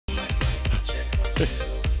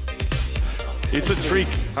It's a trick.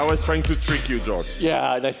 I was trying to trick you, George.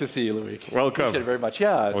 Yeah, nice to see you, Louis. Welcome. Appreciate it very much.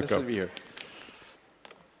 Yeah, Welcome. nice to be here.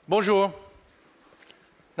 Bonjour.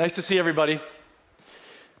 Nice to see everybody.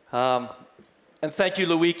 And thank you,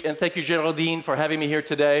 Louis, and thank you, Geraldine, for having me here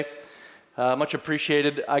today. Much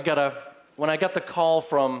appreciated. When I got the call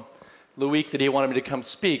from Louis that he wanted me to come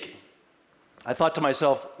speak, I thought to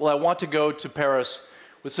myself, well, I want to go to Paris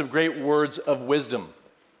with some great words of wisdom.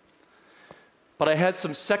 But I had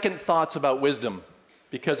some second thoughts about wisdom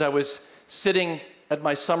because I was sitting at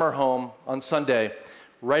my summer home on Sunday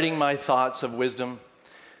writing my thoughts of wisdom.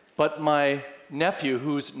 But my nephew,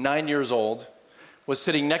 who's 9 years old, was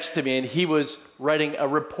sitting next to me and he was writing a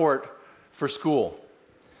report for school.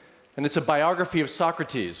 And it's a biography of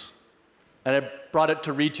Socrates. And I brought it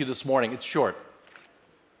to read to you this morning. It's short.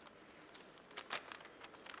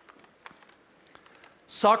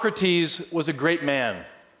 Socrates was a great man.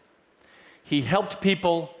 He helped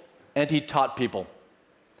people and he taught people.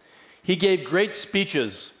 He gave great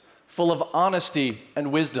speeches full of honesty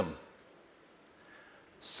and wisdom.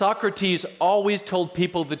 Socrates always told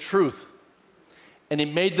people the truth, and he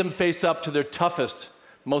made them face up to their toughest,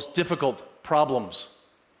 most difficult problems.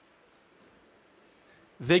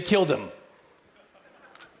 They killed him.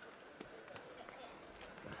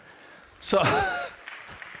 So,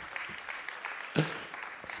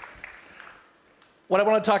 what I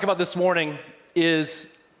want to talk about this morning is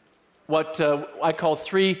what I call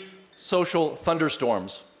 3 social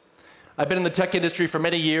thunderstorms. I've been in the tech industry for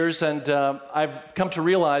many years, and I've come to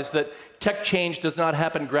realize that tech change does not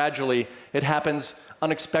happen gradually. It happens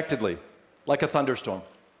unexpectedly, like a thunderstorm.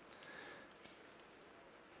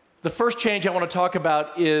 The first change I want to talk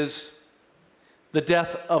about is the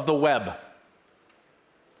death of the web.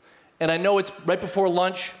 And I know it's right before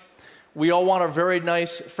lunch. We all want a very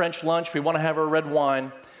nice French lunch. We want to have our red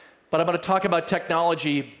wine. But I'm going to talk about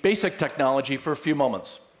technology, basic technology, for a few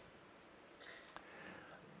moments.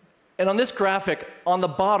 And on this graphic, on the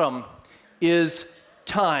bottom is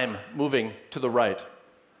time moving to the right.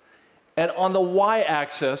 And on the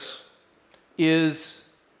y-axis is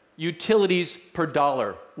utilities per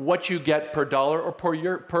dollar, what you get per dollar or per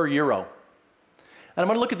euro. And I'm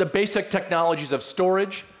going to look at the basic technologies of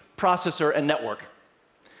storage, processor, and network.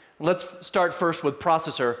 Let's start first with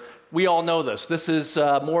processor. We all know this. This is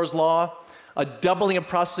Moore's Law, a doubling of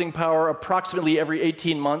processing power approximately every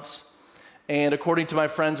 18 months. And according to my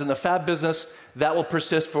friends in the fab business, that will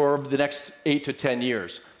persist for the next 8 to 10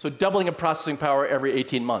 years. So doubling of processing power every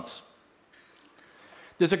 18 months.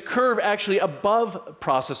 There's a curve actually above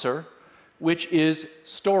processor, which is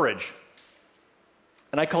storage.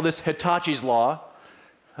 And I call this Hitachi's law,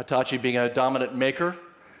 Hitachi being a dominant maker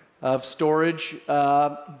of storage,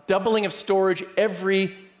 doubling of storage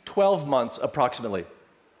every 12 months approximately.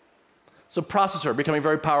 So processor becoming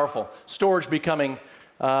very powerful, storage becoming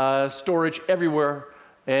storage everywhere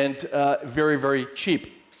and very, very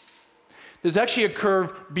cheap. There's actually a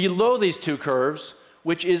curve below these 2 curves,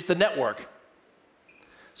 which is the network.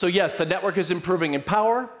 So yes, the network is improving in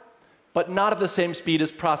power, but not at the same speed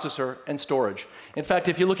as processor and storage. In fact,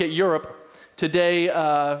 if you look at Europe, today,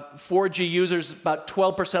 4G users about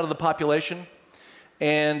 12% of the population,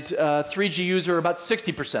 and 3G user about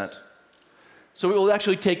 60%. So it will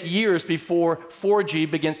actually take years before 4G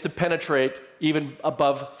begins to penetrate even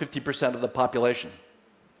above 50% of the population.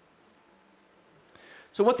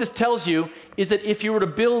 So what this tells you is that if you were to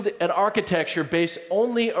build an architecture based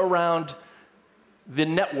only around the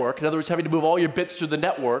network, in other words, having to move all your bits through the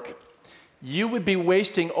network, you would be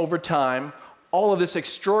wasting over time all of this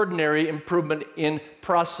extraordinary improvement in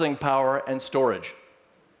processing power and storage.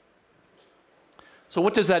 So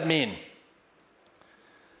what does that mean?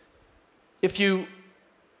 If you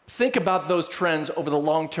think about those trends over the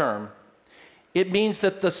long term, it means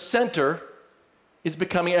that the center is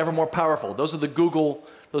becoming ever more powerful. Those are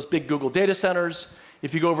those big Google data centers.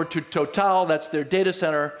 If you go over to Total, that's their data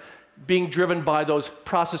center being driven by those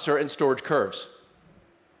processor and storage curves.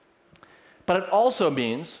 But it also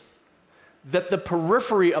means that the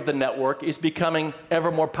periphery of the network is becoming ever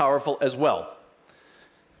more powerful as well.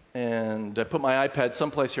 And I put my iPad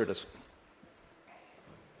someplace. Here it is.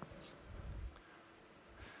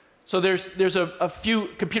 So there's a few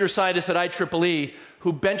computer scientists at IEEE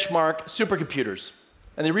who benchmark supercomputers.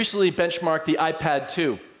 And they recently benchmarked the iPad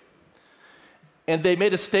 2. And they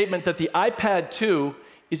made a statement that the iPad 2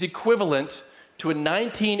 is equivalent to a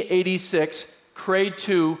 1986 Cray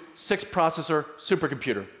 2 6-processor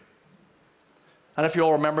supercomputer. I don't know if you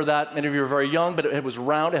all remember that. Many of you are very young, but it was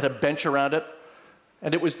round. It had a bench around it.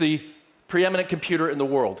 And it was the preeminent computer in the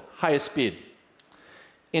world, highest speed.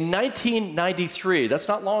 In 1993, that's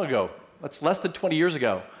not long ago, That's less than 20 years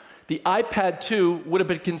ago. The iPad 2 would have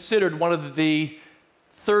been considered one of the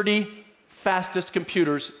 30 fastest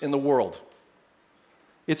computers in the world.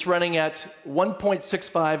 It's running at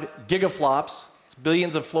 1.65 gigaflops, it's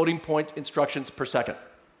billions of floating point instructions per second.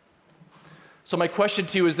 So my question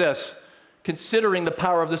to you is this: considering the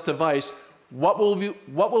power of this device, what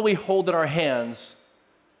will we hold in our hands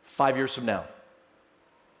 5 years from now?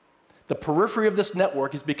 The periphery of this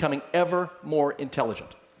network is becoming ever more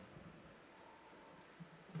intelligent.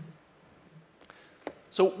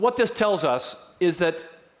 So what this tells us is that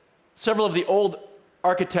several of the old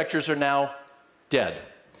architectures are now dead.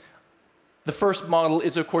 The first model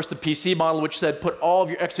is, of course, the PC model, which said put all of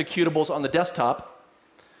your executables on the desktop.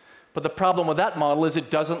 But the problem with that model is it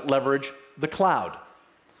doesn't leverage the cloud.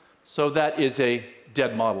 So that is a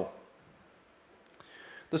dead model.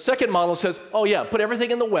 The second model says, oh yeah, put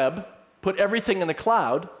everything in the web, put everything in the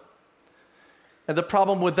cloud. And the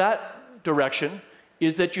problem with that direction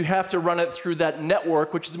is that you have to run it through that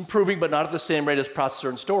network, which is improving but not at the same rate as processor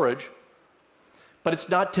and storage. But it's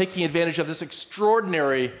not taking advantage of this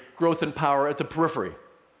extraordinary growth in power at the periphery.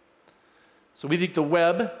 So we think the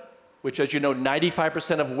web, which, as you know,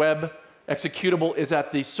 95% of web executable is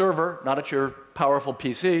at the server, not at your powerful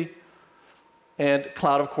PC. And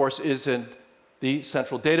cloud, of course, is in the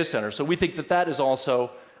central data center. So we think that that is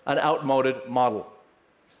also an outmoded model.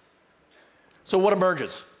 So what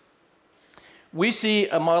emerges? We see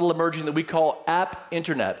a model emerging that we call App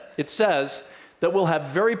Internet. It says that we'll have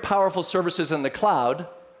very powerful services in the cloud,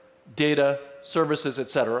 data, services,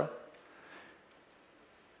 etc.,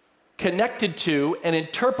 connected to and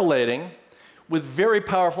interpolating with very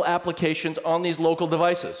powerful applications on these local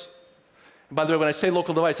devices. And by the way, when I say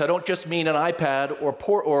local device, I don't just mean an iPad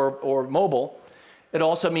or mobile. It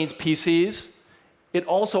also means PCs. It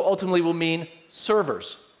also ultimately will mean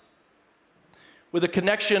servers. With a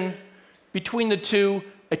connection between the two,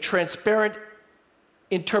 a transparent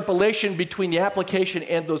interpolation between the application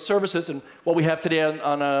and those services, and what we have today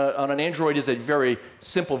on an Android is a very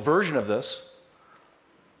simple version of this.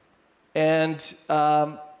 And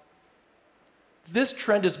this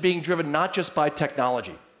trend is being driven not just by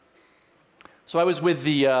technology. So I was with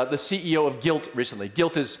the CEO of Gilt recently.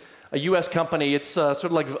 Gilt is a US company. It's sort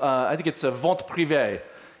of like, I think it's a Vente Privée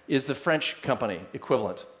is the French company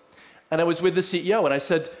equivalent. And I was with the CEO and I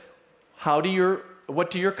said,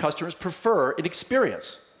 what do your customers prefer in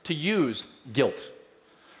experience to use Gilt?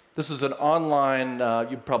 This is an online,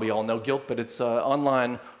 you probably all know Gilt, but it's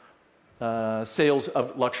online sales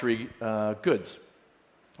of luxury goods.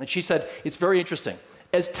 And she said, it's very interesting.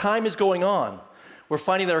 As time is going on, we're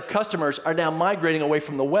finding that our customers are now migrating away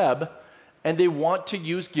from the web, and they want to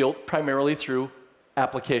use Gilt primarily through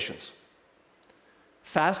applications.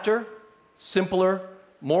 Faster, simpler,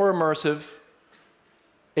 more immersive,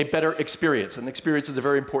 a better experience. And experience is a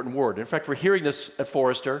very important word. In fact, we're hearing this at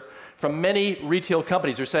Forrester from many retail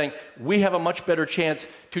companies. They're saying, we have a much better chance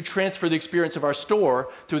to transfer the experience of our store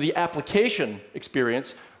through the application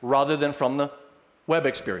experience rather than from the web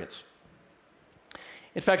experience.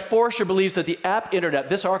 In fact, Forrester believes that the app internet,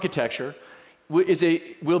 this architecture, is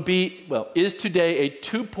today a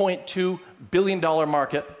 $2.2 billion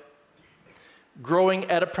market, growing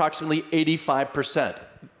at approximately 85%.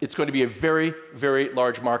 It's going to be a very, very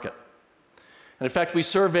large market. And in fact, we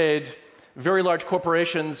surveyed very large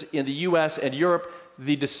corporations in the US and Europe,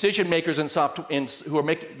 the decision makers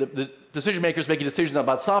the decision makers making decisions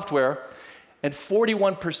about software, and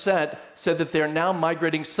 41% said that they're now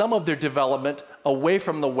migrating some of their development away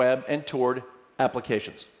from the web and toward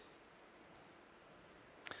applications.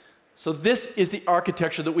 So this is the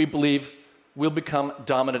architecture that we believe will become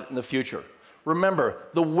dominant in the future. Remember,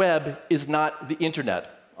 the web is not the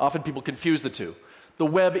internet. Often people confuse the two. The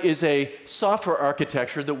web is a software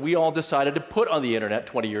architecture that we all decided to put on the internet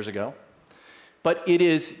 20 years ago. But it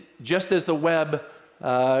is, just as the web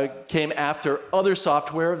came after other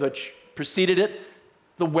software which preceded it,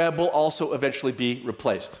 the web will also eventually be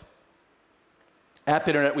replaced. App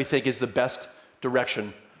Internet, we think, is the best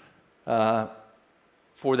direction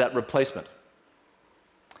for that replacement.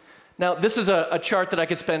 Now, this is a chart that I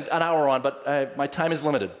could spend an hour on, but my time is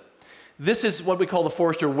limited. This is what we call the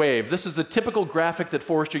Forrester wave. This is the typical graphic that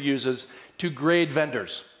Forrester uses to grade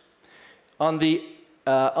vendors. On the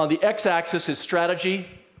x-axis is strategy,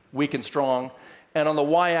 weak and strong, and on the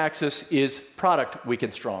y-axis is product, weak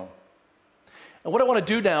and strong. And what I want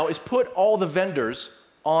to do now is put all the vendors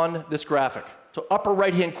on this graphic. So upper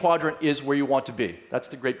right-hand quadrant is where you want to be. That's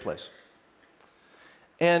the great place.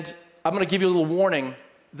 And I'm going to give you a little warning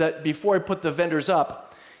that before I put the vendors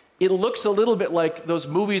up, it looks a little bit like those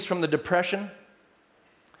movies from the Depression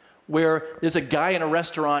where there's a guy in a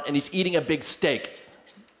restaurant and he's eating a big steak.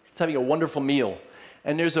 He's having a wonderful meal.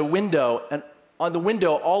 And there's a window, and on the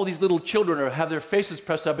window, all these little children have their faces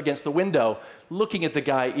pressed up against the window, looking at the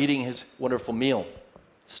guy eating his wonderful meal.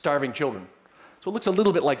 Starving children. So it looks a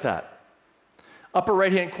little bit like that. Upper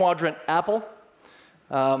right-hand quadrant, Apple.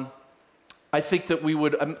 I think that we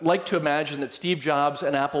would like to imagine that Steve Jobs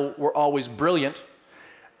and Apple were always brilliant,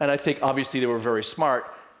 and I think obviously they were very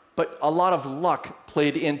smart, but a lot of luck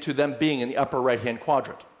played into them being in the upper right-hand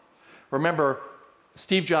quadrant. Remember,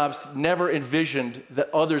 Steve Jobs never envisioned that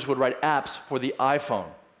others would write apps for the iPhone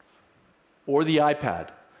or the iPad.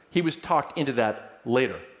 He was talked into that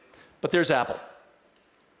later. But there's Apple.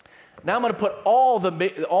 Now I'm going to put all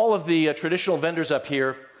of the traditional vendors up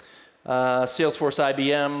here. Salesforce,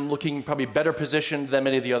 IBM, looking probably better positioned than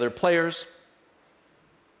many of the other players.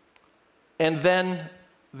 And then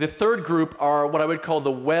the third group are what I would call the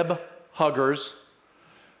web huggers,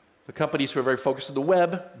 the companies who are very focused on the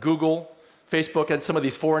web, Google, Facebook, and some of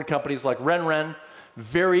these foreign companies like RenRen,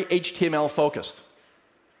 very HTML focused.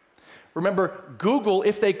 Remember, Google,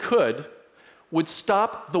 if they could, would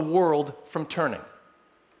stop the world from turning.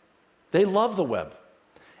 They love the web.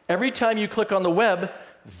 Every time you click on the web,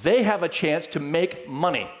 they have a chance to make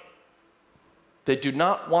money. They do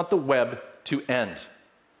not want the web to end.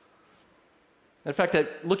 In fact,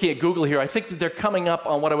 looking at Google here, I think that they're coming up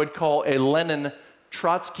on what I would call a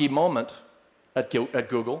Lenin-Trotsky moment at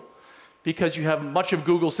Google, because you have much of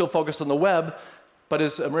Google still focused on the web, but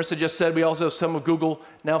as Marissa just said, we also have some of Google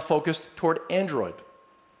now focused toward Android.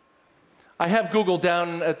 I have Google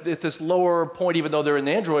down at this lower point, even though they're in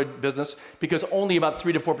the Android business, because only about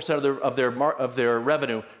 3 to 4% of their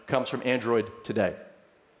revenue comes from Android today.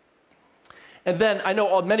 And then I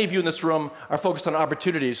know many of you in this room are focused on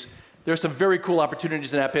opportunities. There are some very cool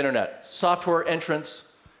opportunities in App Internet. Software entrance,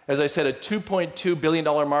 as I said, a $2.2 billion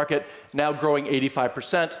market, now growing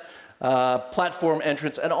 85%. Platform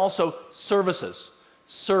entrance, and also services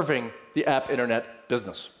serving the App Internet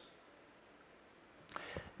business.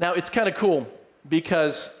 Now, it's kind of cool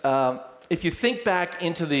because if you think back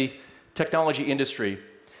into the technology industry,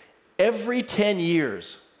 every 10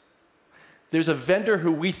 years, there's a vendor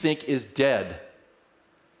who we think is dead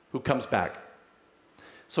who comes back.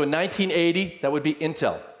 So in 1980, that would be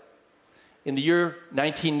Intel. In the year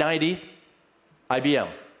 1990, IBM.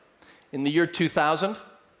 In the year 2000,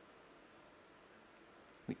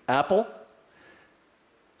 Apple.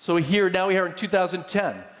 So now we are in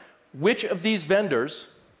 2010. Which of these vendors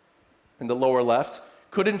in the lower left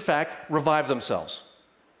could in fact revive themselves?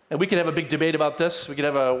 And we could have a big debate about this. We could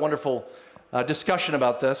have a wonderful discussion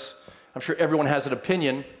about this. I'm sure everyone has an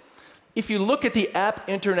opinion. If you look at the App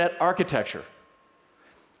Internet architecture,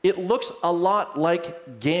 it looks a lot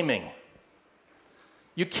like gaming.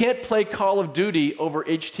 You can't play Call of Duty over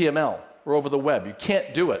HTML or over the web. You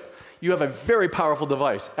can't do it. You have a very powerful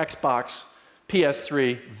device, Xbox,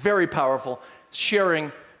 PS3, very powerful,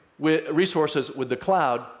 sharing resources with the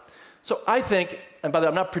cloud. So I think, and by the way,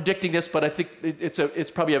 I'm not predicting this, but I think it's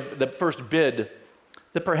probably the first bid,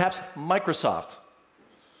 that perhaps Microsoft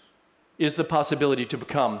is the possibility to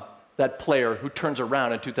become that player who turns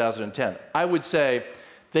around in 2010. I would say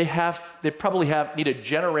they probably need a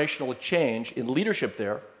generational change in leadership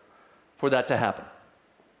there for that to happen.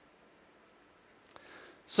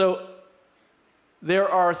 So there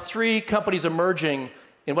are 3 companies emerging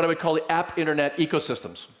in what I would call the App Internet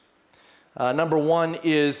ecosystems. Number 1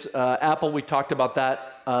 is Apple. We talked about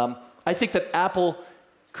that. I think that Apple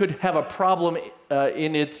could have a problem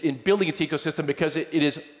in building its ecosystem because it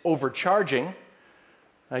is overcharging.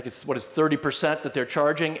 I think it's 30% that they're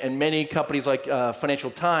charging, and many companies like Financial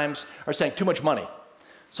Times are saying too much money.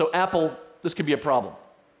 So Apple, this could be a problem.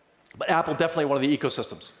 But Apple definitely one of the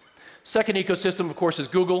ecosystems. Second ecosystem, of course, is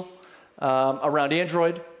Google around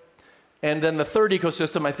Android. And then the third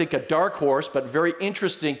ecosystem, I think a dark horse, but very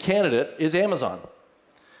interesting candidate, is Amazon.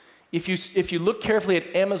 If you look carefully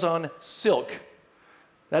at Amazon Silk,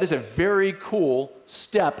 that is a very cool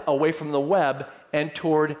step away from the web and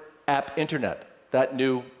toward App Internet. That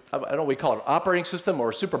new, I don't know what we call it, an operating system or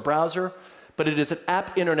a super browser, but it is an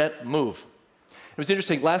App Internet move. It was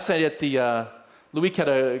interesting, last night at the, Louis had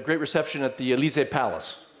a great reception at the Élysée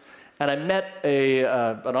Palace. And I met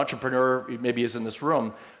an entrepreneur, maybe is in this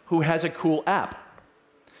room, who has a cool app.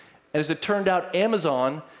 And as it turned out,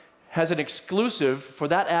 Amazon has an exclusive for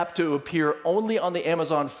that app to appear only on the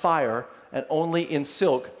Amazon Fire and only in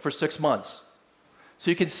Silk for 6 months. So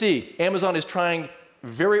you can see, Amazon is trying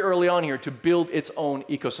very early on here to build its own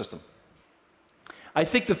ecosystem. I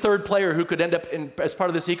think the third player who could end up as part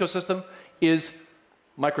of this ecosystem is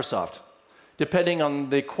Microsoft. Depending on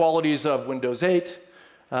the qualities of Windows 8,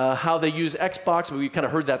 how they use Xbox. We kind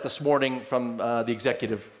of heard that this morning from the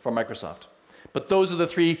executive from Microsoft. But those are the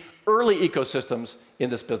three early ecosystems in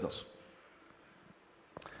this business.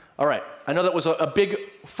 All right, I know that was a big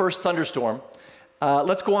first thunderstorm.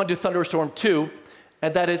 Let's go on to thunderstorm 2,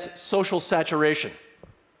 and that is social saturation.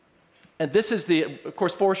 And this is of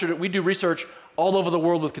course, Forrester, we do research all over the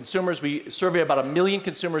world with consumers. We survey about 1 million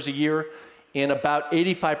consumers a year in about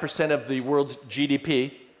 85% of the world's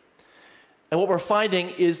GDP. And what we're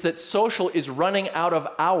finding is that social is running out of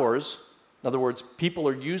hours. In other words, people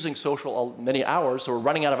are using social many hours, so we're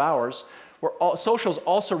running out of hours. Social is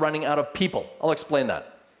also running out of people. I'll explain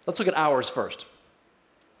that. Let's look at hours first.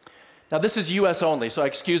 Now, this is US only, so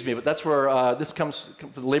excuse me, but that's where this comes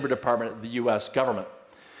from the Labor Department of the US government.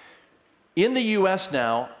 In the US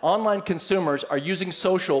now, online consumers are using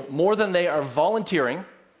social more than they are volunteering,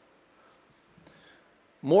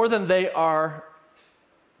 more than they are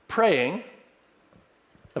praying,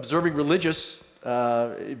 observing religious,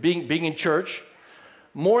 being in church,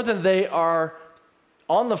 more than they are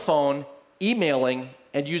on the phone, emailing,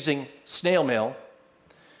 and using snail mail,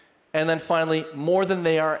 and then finally, more than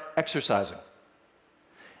they are exercising.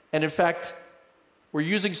 And in fact, we're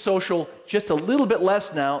using social just a little bit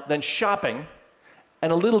less now than shopping,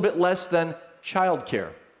 and a little bit less than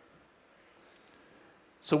childcare.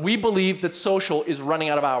 So we believe that social is running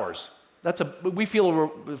out of hours. We feel,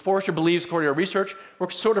 Forrester believes, according to our research, we're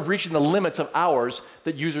sort of reaching the limits of hours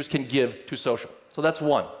that users can give to social. So that's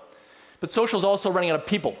one. But social is also running out of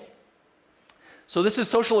people. So this is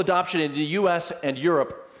social adoption in the US and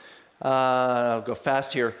Europe. I'll go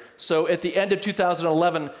fast here. So at the end of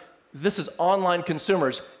 2011, this is online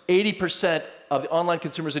consumers. 80% of the online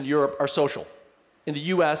consumers in Europe are social. In the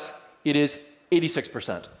US, it is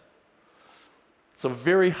 86%. So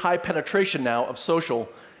very high penetration now of social.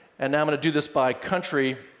 And now I'm going to do this by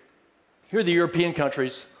country. Here are the European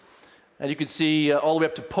countries. And you can see all the way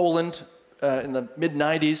up to Poland in the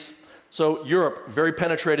mid-90s. So Europe, very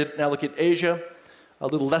penetrated. Now look at Asia, a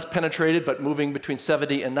little less penetrated, but moving between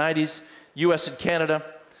 70 and 90s. US and Canada,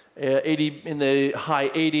 80 in the high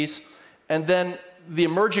 80s. And then the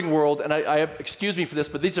emerging world, and excuse me for this,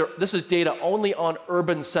 but this is data only on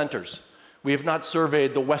urban centers. We have not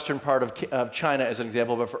surveyed the western part of China as an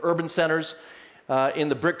example, but for urban centers, in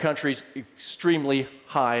the BRIC countries, extremely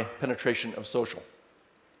high penetration of social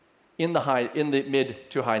in the mid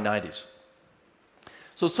to high 90s.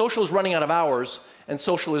 So social is running out of hours, and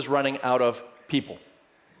social is running out of people.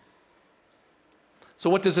 So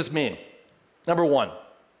what does this mean? Number one,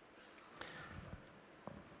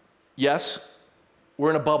 yes, we're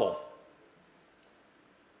in a bubble.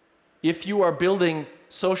 If you are building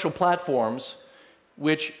social platforms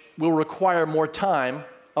which will require more time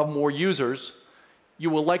of more users, you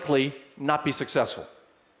will likely not be successful.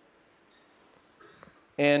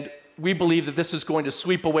 And we believe that this is going to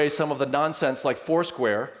sweep away some of the nonsense like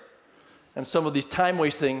Foursquare and some of these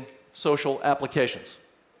time-wasting social applications.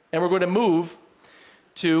 And we're going to move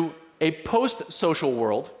to a post-social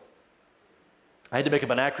world. I had to make up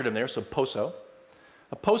an acronym there, so POSO.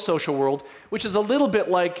 A post-social world, which is a little bit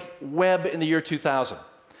like web in the year 2000.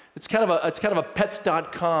 It's kind of a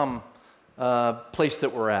pets.com place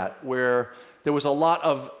that we're at, where there was a lot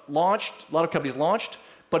of companies launched,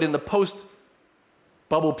 but in the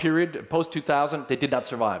post-bubble period, post-2000, they did not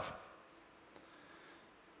survive.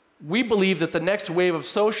 We believe that the next wave of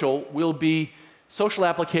social will be social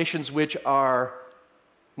applications which are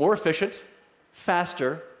more efficient,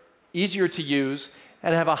 faster, easier to use,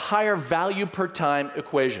 and have a higher value per time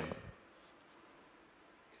equation.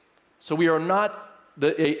 So we are not,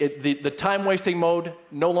 the time-wasting mode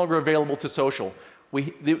no longer available to social.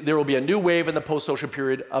 There will be a new wave in the post-social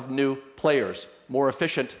period of new players, more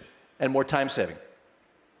efficient and more time-saving.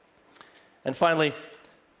 And finally,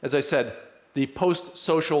 as I said, the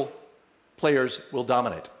post-social players will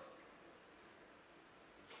dominate.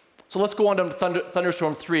 So let's go on to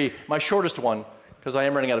Thunderstorm 3, my shortest one, because I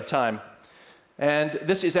am running out of time. And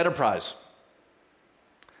this is enterprise.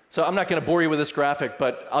 So I'm not going to bore you with this graphic,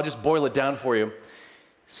 but I'll just boil it down for you.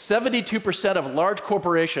 72% of large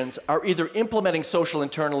corporations are either implementing social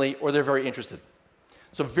internally or they're very interested.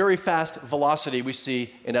 So very fast velocity we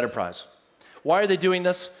see in enterprise. Why are they doing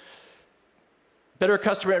this? Better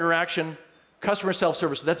customer interaction, customer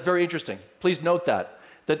self-service. That's very interesting. Please note that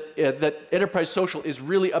enterprise social is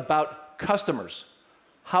really about customers,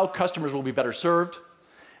 how customers will be better served.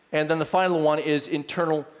 And then the final one is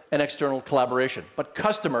internal and external collaboration. But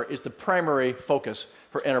customer is the primary focus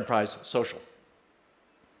for enterprise social.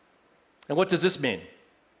 And what does this mean?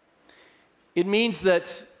 It means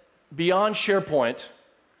that beyond SharePoint,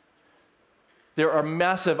 there are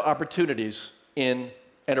massive opportunities in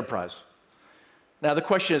enterprise. Now, the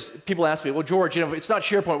question is, people ask me, well, George, if it's not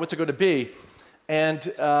SharePoint, what's it going to be?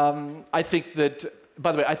 And I think that,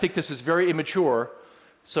 by the way, I think this is very immature.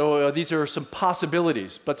 So these are some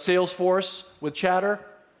possibilities. But Salesforce with Chatter,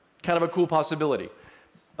 kind of a cool possibility.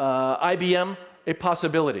 IBM, a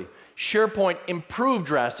possibility. SharePoint improved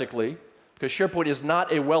drastically, because SharePoint is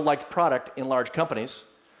not a well-liked product in large companies.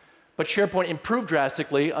 But SharePoint improved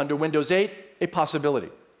drastically under Windows 8, a possibility.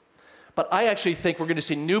 But I actually think we're going to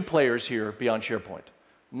see new players here beyond SharePoint,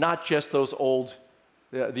 not just those old,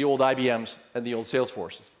 the old IBMs and the old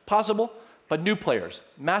Salesforces. Possible, but new players.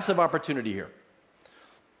 Massive opportunity here.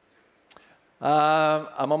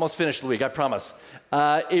 I'm almost finished, Louis, I promise.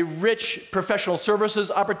 A rich professional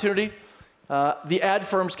services opportunity. The ad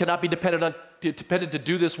firms cannot be dependent to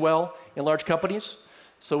do this well in large companies.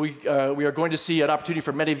 So we are going to see an opportunity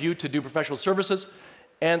for many of you to do professional services.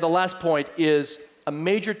 And the last point is a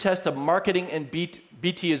major test of marketing and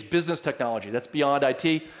BT is business technology. That's beyond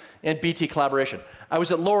IT and BT collaboration. I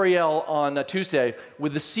was at L'Oreal on Tuesday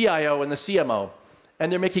with the CIO and the CMO,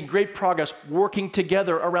 and they're making great progress working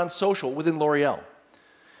together around social within L'Oreal.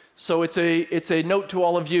 So it's a note to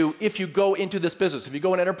all of you, if you go into this business, if you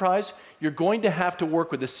go in enterprise, you're going to have to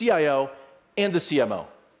work with the CIO and the CMO.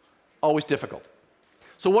 Always difficult.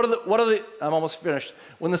 So what are the, I'm almost finished.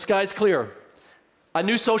 When the sky's clear, a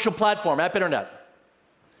new social platform, App Internet.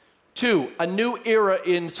 2, a new era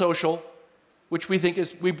in social, which we think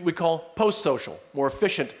is, we call post-social, more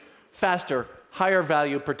efficient, faster, higher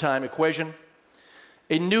value per time equation.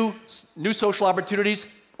 A new social opportunities,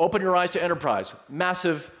 open your eyes to enterprise.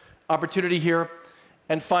 Massive opportunity here.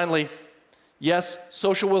 And finally, yes,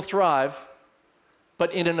 social will thrive,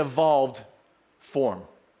 but in an evolved form.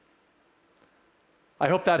 I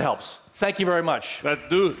hope that helps. Thank you very much. That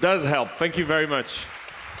does help. Thank you very much.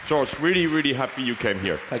 George, really, really happy you came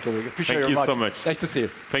here. Thank you. Appreciate it very much. Thank you so much. Nice to see you.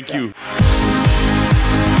 Thank you.